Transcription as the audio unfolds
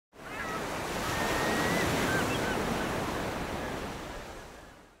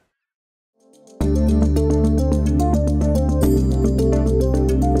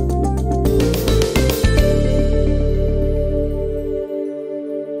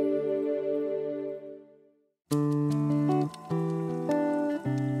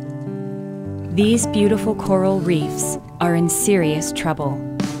These beautiful coral reefs are in serious trouble.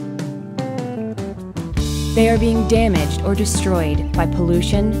 They are being damaged or destroyed by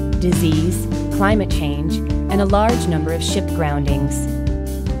pollution, disease, climate change, and a large number of ship groundings.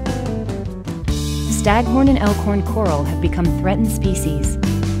 Staghorn and elkhorn coral have become threatened species.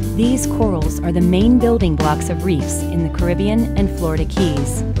 These corals are the main building blocks of reefs in the Caribbean and Florida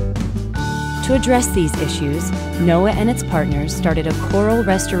Keys. To address these issues, NOAA and its partners started a coral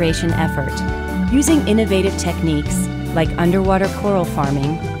restoration effort. Using innovative techniques like underwater coral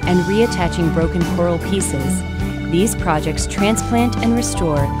farming and reattaching broken coral pieces, these projects transplant and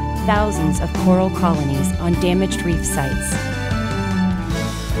restore thousands of coral colonies on damaged reef sites.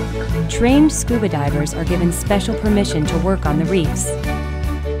 Trained scuba divers are given special permission to work on the reefs.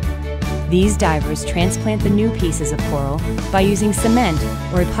 These divers transplant the new pieces of coral by using cement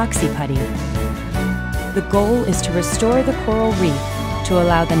or epoxy putty. The goal is to restore the coral reef to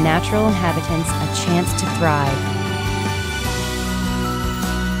allow the natural inhabitants a chance to thrive.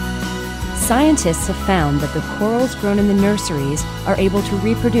 Scientists have found that the corals grown in the nurseries are able to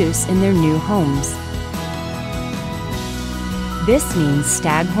reproduce in their new homes. This means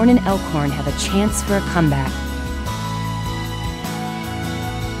staghorn and elkhorn have a chance for a comeback.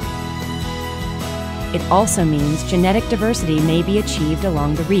 It also means genetic diversity may be achieved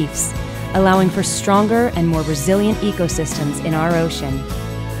along the reefs, allowing for stronger and more resilient ecosystems in our ocean.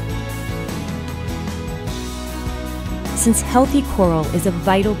 Since healthy coral is a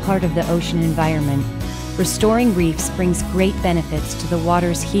vital part of the ocean environment, restoring reefs brings great benefits to the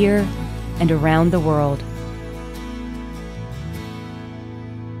waters here and around the world.